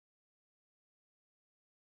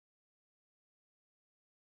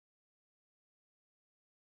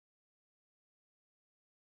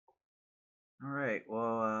Alright,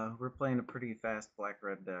 well, we're playing a pretty fast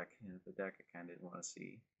black-red deck. The deck I kind of didn't want to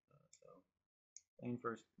see. So, playing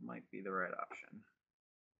first might be the right option.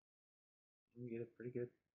 We get a pretty good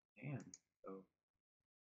hand, so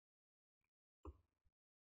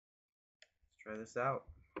let's try this out.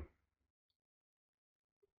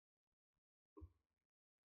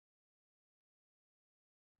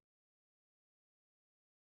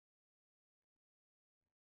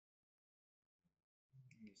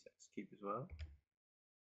 Use X keep as well.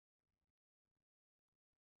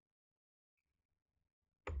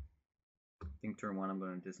 I think turn 1 I'm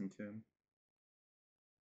going to disentomb.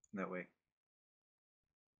 That way.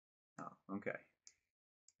 Oh, okay.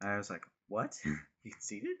 I was like, what? You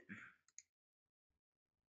conceded?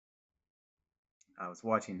 I was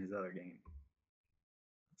watching his other game.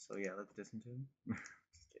 So yeah, let's disentomb.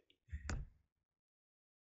 Just kidding.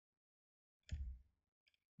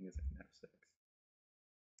 I guess I can have 6.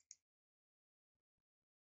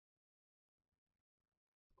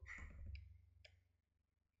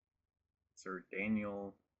 Sir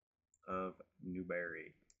Daniel of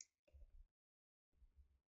Newberry.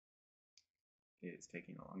 It is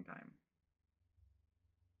taking a long time.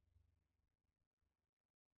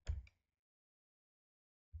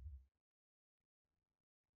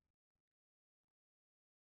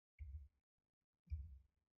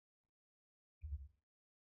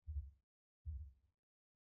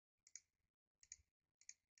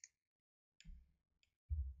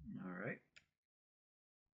 All right.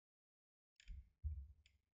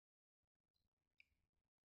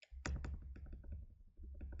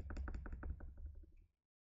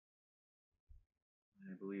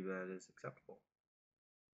 I believe that is acceptable.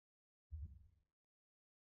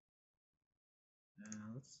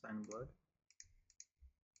 Let's sign blood.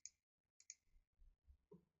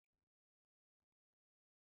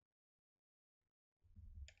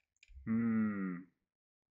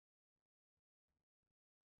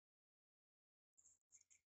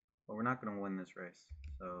 Well, we're not going to win this race,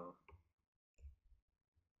 so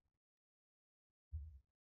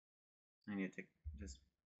I need to just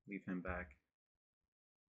leave him back.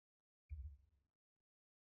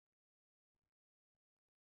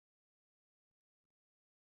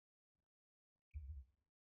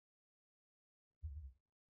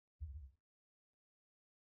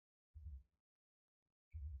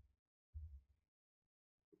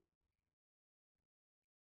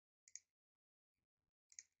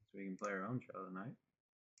 So we can play our own show tonight.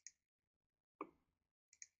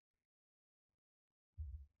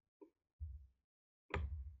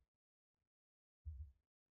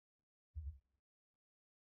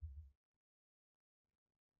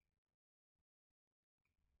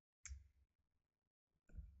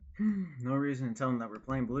 No reason to tell him that we're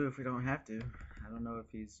playing blue if we don't have to. I don't know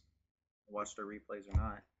if he's watched our replays or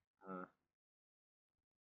not.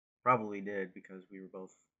 Probably did because we were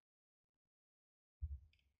both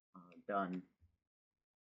done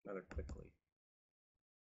rather quickly.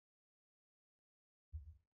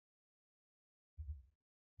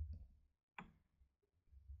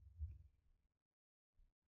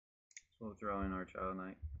 So we'll throw in our Child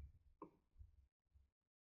Knight.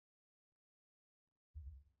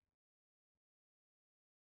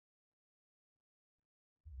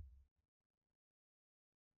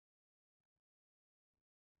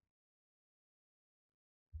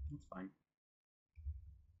 That's fine.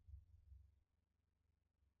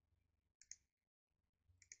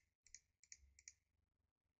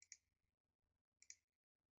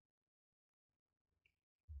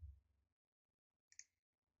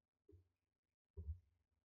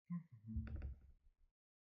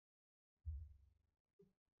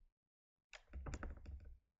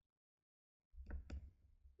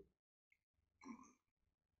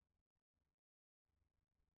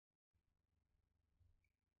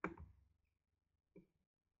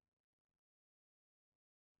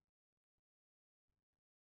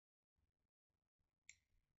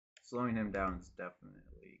 Slowing him down is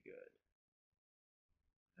definitely good.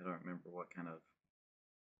 I don't remember what kind of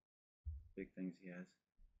big things he has.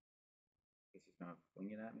 Guess he's gonna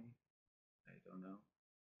fling it at me. I don't know.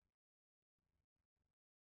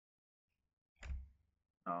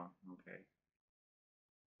 Oh, okay.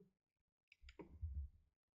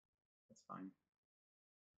 That's fine.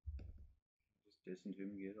 Just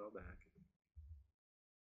disentomb and get it all back.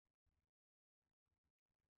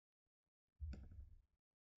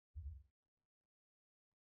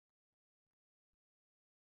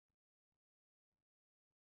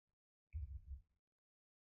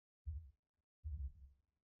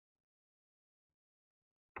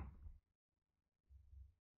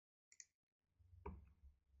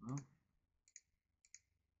 Well,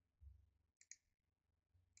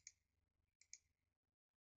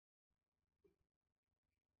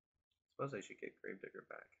 Suppose I should get Gravedigger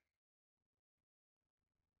back.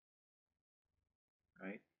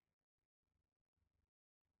 Right?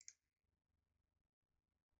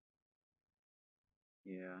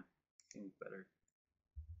 Yeah, seems better.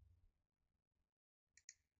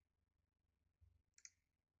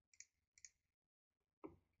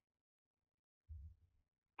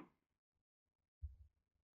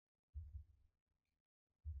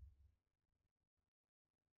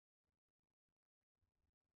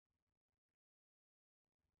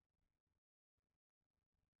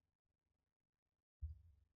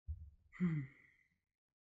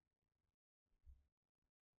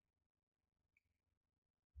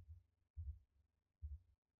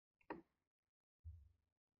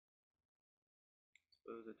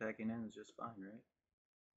 Suppose attacking in is just fine, right?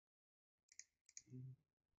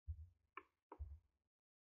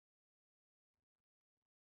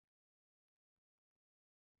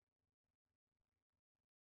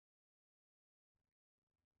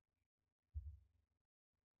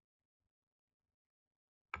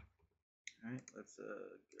 Alright, let's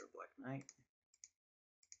get our Black Knight.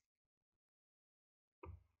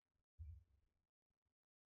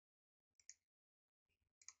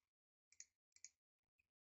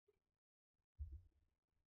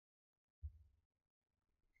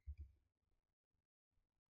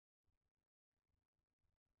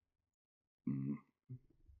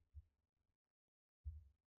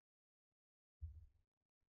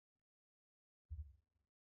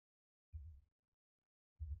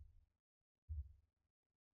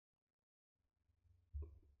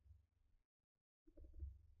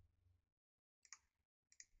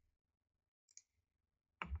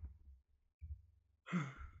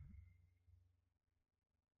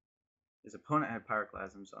 His opponent had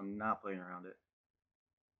Pyroclasm, so I'm not playing around it.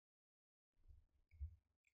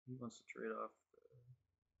 He wants to trade off.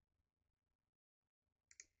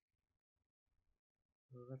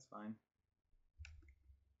 Oh, that's fine.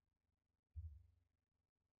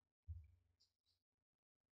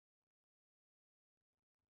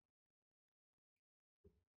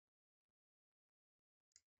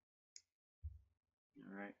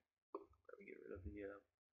 Alright, probably get rid of the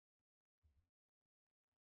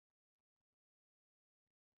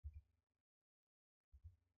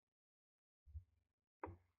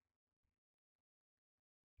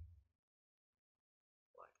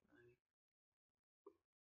Black Knight.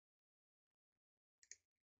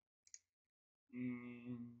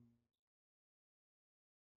 And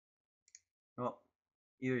well,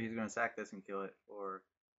 either he's going to sack this and kill it, or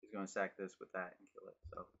he's going to sack this with that and kill it.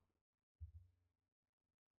 So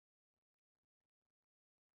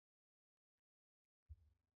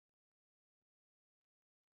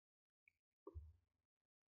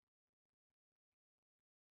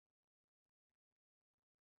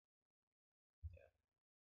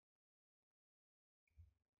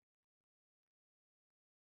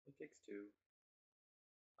it takes two.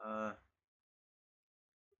 I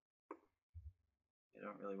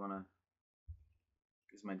don't really want to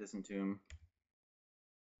use my Disentomb.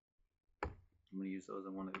 I'm going to use those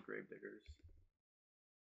on one of the Gravediggers.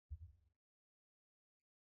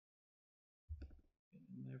 Get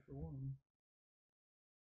in there for one.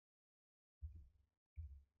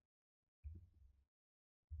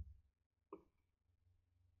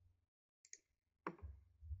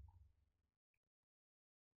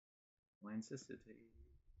 Lancicity.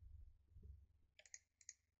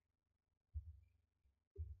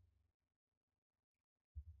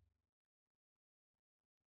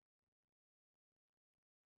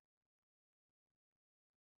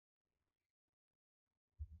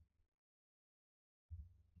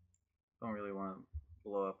 Don't really want to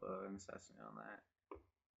blow up an assassinate on that.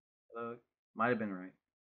 Although it might have been right.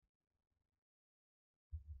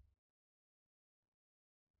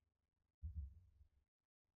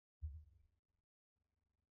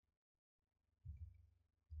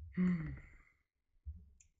 He's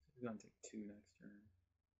gonna take two next turn.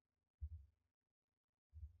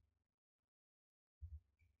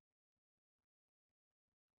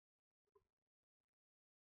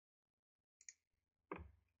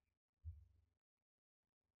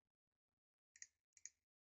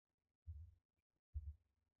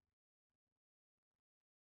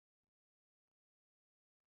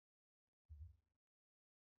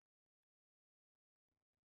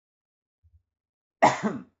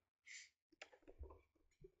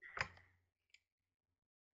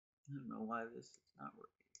 I don't know why this is not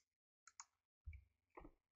working.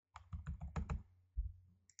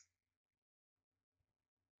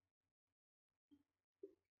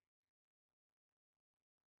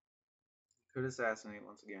 Could assassinate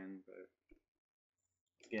once again, but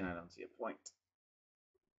again, I don't see a point.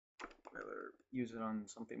 use it on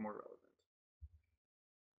something more relevant.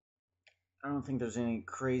 I don't think there's any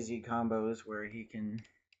crazy combos where he can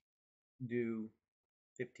do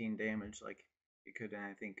 15 damage like he could in,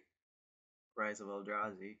 I think, Rise of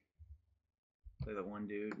Eldrazi. Play that one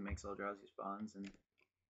dude, makes Eldrazi spawns, and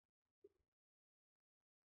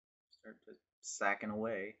start just sacking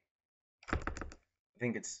away. I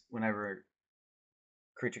think it's whenever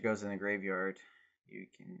creature goes in the graveyard, you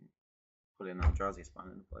can put an Eldrazi spawn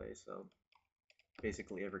into play. So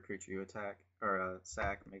basically, every creature you attack or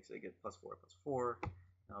sack makes it get +4/+4. And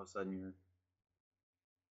all of a sudden, you're